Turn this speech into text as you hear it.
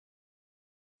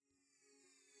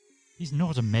He's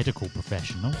not a medical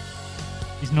professional.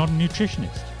 He's not a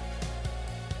nutritionist.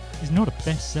 He's not a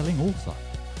best-selling author.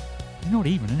 He's not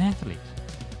even an athlete.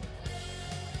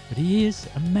 But he is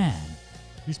a man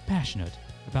who's passionate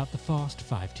about the Fast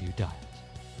 5-2 diet.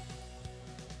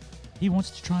 He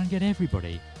wants to try and get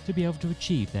everybody to be able to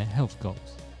achieve their health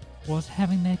goals whilst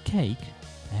having their cake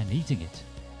and eating it.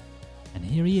 And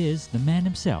here he is, the man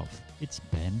himself. It's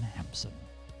Ben Hampson.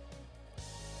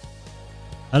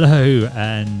 Hello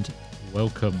and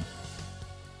welcome.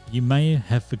 You may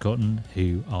have forgotten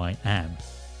who I am.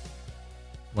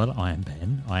 Well, I am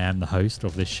Ben. I am the host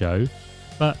of this show.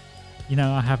 But,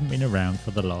 I haven't been around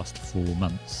for the last 4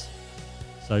 months.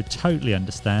 So totally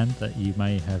understand that you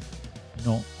may have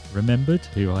not remembered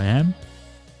who I am.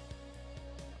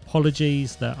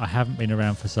 Apologies that I haven't been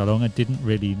around for so long. I didn't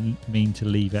really mean to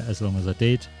leave it as long as I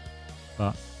did.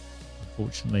 But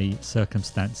unfortunately,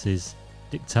 circumstances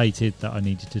dictated that I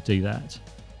needed to do that.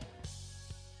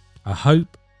 I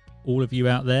hope all of you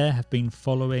out there have been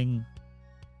following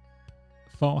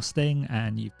fasting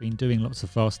and you've been doing lots of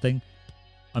fasting.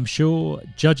 I'm sure,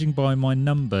 judging by my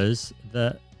numbers,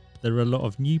 that there are a lot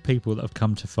of new people that have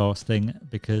come to fasting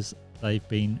because they've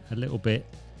been a little bit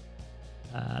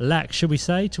lax, shall we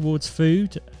say, towards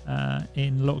food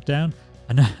in lockdown.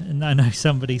 And I know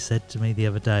somebody said to me the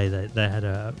other day that they had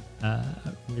a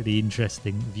really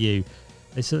interesting view.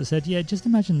 They sort of said, yeah, just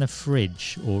imagine the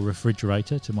fridge or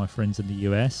refrigerator, to my friends in the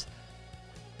US.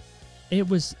 It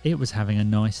was having a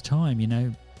nice time,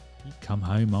 You'd come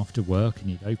home after work and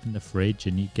you'd open the fridge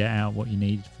and you'd get out what you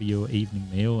needed for your evening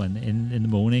meal. And in the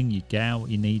morning, you'd get out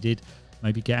what you needed,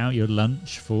 maybe get out your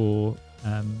lunch for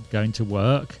going to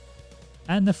work.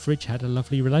 And the fridge had a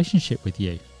lovely relationship with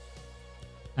you.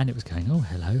 And it was going, oh,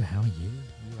 hello, how are you?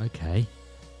 Are you okay?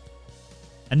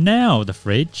 And now the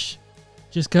fridge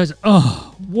just goes,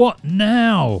 oh, what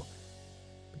now?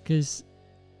 Because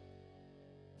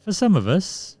for some of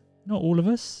us, not all of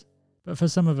us, but for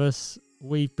some of us,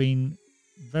 we've been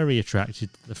very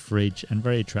attracted to the fridge and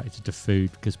very attracted to food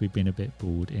because we've been a bit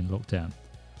bored in lockdown.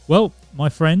 Well, my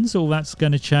friends, all that's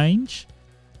going to change.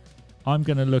 I'm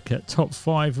going to look at top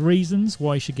 5 reasons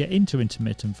why you should get into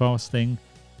intermittent fasting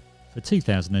for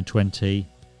 2020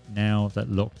 now that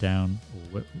lockdown,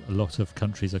 or a lot of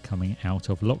countries are coming out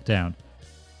of lockdown.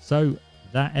 So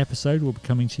that episode will be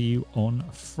coming to you on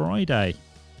Friday.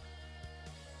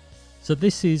 So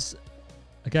this is,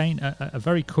 again, a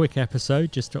very quick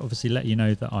episode, just to obviously let you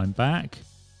know that I'm back.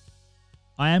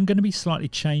 I am going to be slightly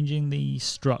changing the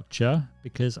structure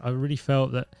because I really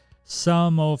felt that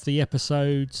some of the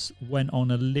episodes went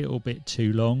on a little bit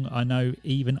too long. I know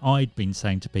even I'd been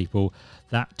saying to people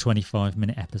that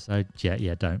 25-minute episode,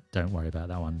 yeah, don't worry about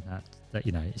that one. That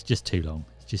it's just too long.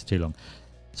 It's just too long.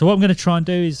 So what I'm going to try and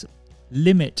do is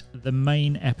limit the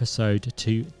main episode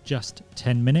to just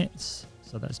 10 minutes.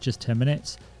 So that's just 10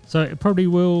 minutes. So it probably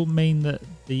will mean that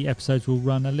the episodes will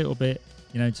run a little bit,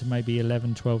 to maybe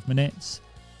 11, 12 minutes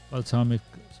by the time we've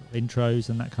got sort of intros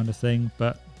and that kind of thing.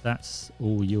 But that's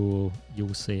all you'll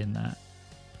see in that.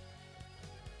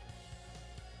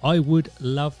 I would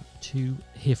love to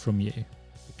hear from you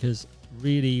because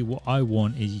really what I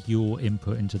want is your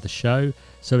input into the show.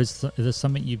 So is there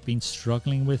something you've been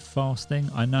struggling with fasting?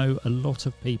 I know a lot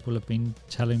of people have been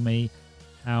telling me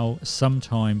how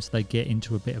sometimes they get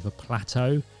into a bit of a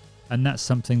plateau, and that's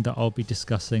something that I'll be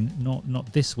discussing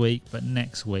not this week but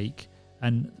next week,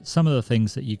 and some of the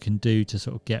things that you can do to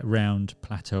sort of get around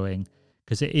plateauing,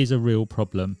 because it is a real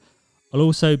problem. I'll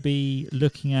also be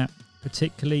looking at,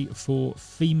 particularly for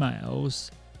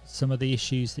females, some of the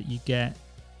issues that you get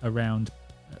around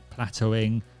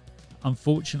plateauing.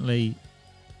 Unfortunately,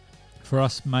 for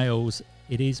us males,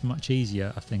 it is much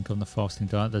easier, I think, on the fasting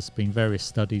diet. There's been various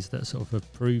studies that sort of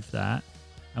have proved that.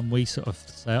 And we sort of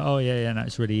say, oh, yeah, no,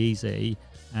 it's really easy.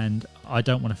 And I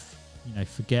don't want to,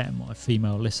 forget my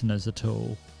female listeners at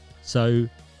all. So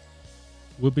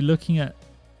we'll be looking at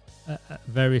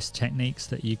various techniques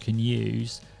that you can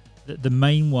use. The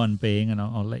main one being, and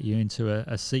I'll let you into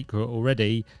a secret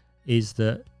already, is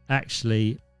that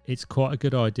actually it's quite a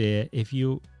good idea if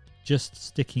you're just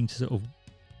sticking to sort of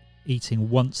eating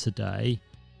once a day,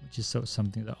 which is sort of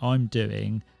something that I'm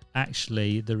doing.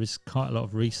 Actually, there is quite a lot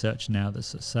of research now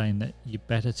that's saying that you're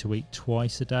better to eat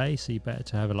twice a day. So you're better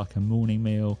to have a morning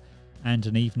meal and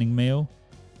an evening meal.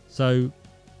 So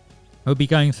we'll be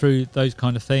going through those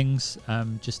kind of things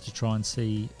just to try and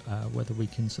see whether we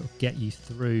can sort of get you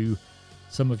through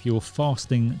some of your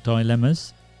fasting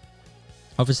dilemmas.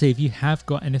 Obviously, if you have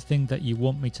got anything that you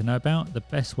want me to know about, the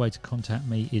best way to contact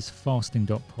me is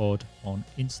fasting.pod on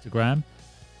Instagram.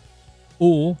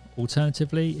 Or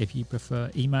alternatively, if you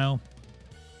prefer email,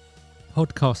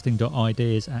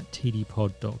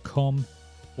 podcasting.ideas@tdpod.com,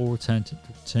 or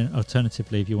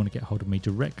alternatively, if you want to get hold of me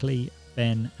directly,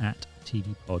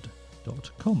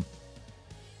 ben@tdpod.com.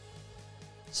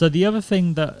 So the other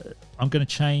thing that I'm going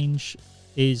to change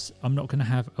is I'm not going to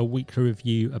have a weekly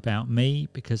review about me,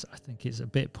 because I think it's a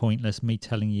bit pointless me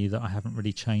telling you that I haven't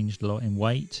really changed a lot in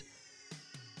weight.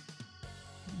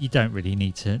 You don't really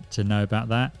need to know about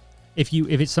that. If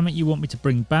it's something you want me to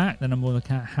bring back, then I'm more than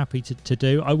happy to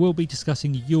do. I will be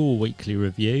discussing your weekly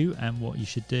review and what you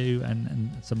should do, and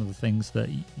some of the things that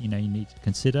you need to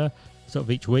consider sort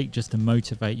of each week, just to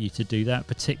motivate you to do that,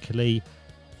 particularly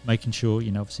making sure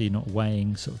obviously you're not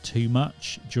weighing sort of too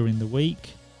much during the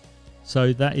week.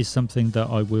 So that is something that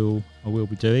I will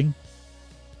be doing,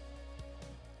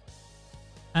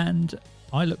 and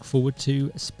I look forward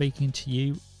to speaking to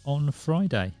you on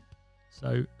Friday.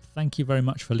 So thank you very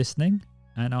much for listening,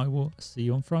 and I will see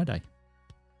you on Friday.